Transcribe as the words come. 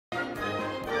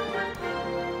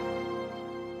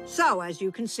So, as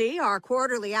you can see, our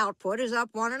quarterly output is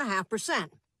up 1.5%.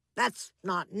 That's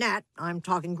not net, I'm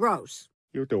talking gross.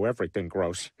 You do everything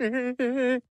gross.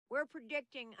 We're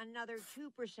predicting another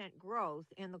 2% growth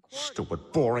in the quarter.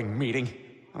 Stupid, boring meeting.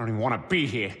 I don't even want to be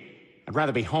here. I'd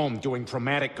rather be home doing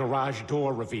dramatic garage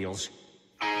door reveals.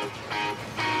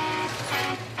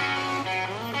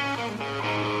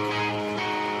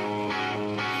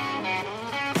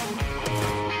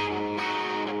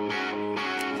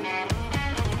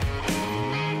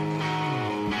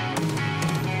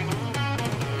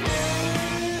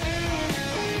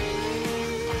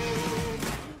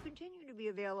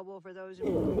 Available for those who...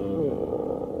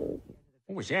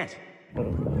 What was that?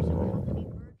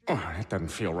 Oh, that doesn't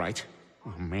feel right.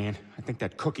 Oh, man. I think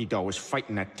that cookie dough is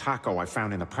fighting that taco I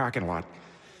found in the parking lot.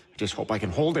 I just hope I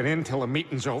can hold it in till the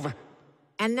meeting's over.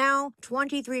 And now,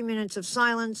 23 minutes of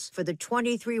silence for the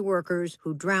 23 workers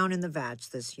who drowned in the vats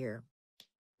this year.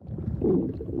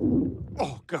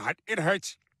 Oh, God. It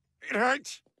hurts. It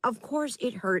hurts. Of course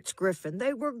it hurts, Griffin.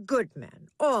 They were good men.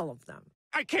 All of them.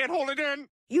 I can't hold it in.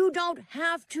 You don't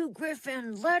have to,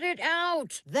 Griffin. Let it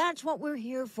out. That's what we're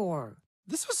here for.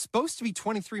 This was supposed to be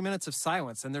 23 minutes of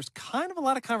silence, and there's kind of a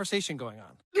lot of conversation going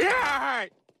on. Yeah!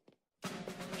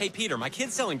 Hey, Peter, my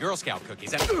kid's selling Girl Scout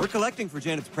cookies. We're collecting for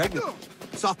Janet's pregnancy.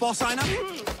 Softball sign-up?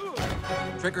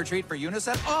 Trick or treat for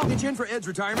UNICEF? Oh, pitch in for Ed's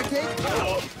retirement cake?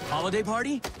 Holiday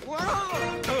party?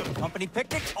 Company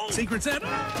picnic? Secret Santa?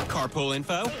 Carpool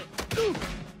info?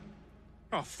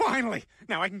 Oh, finally!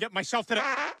 Now I can get myself to the...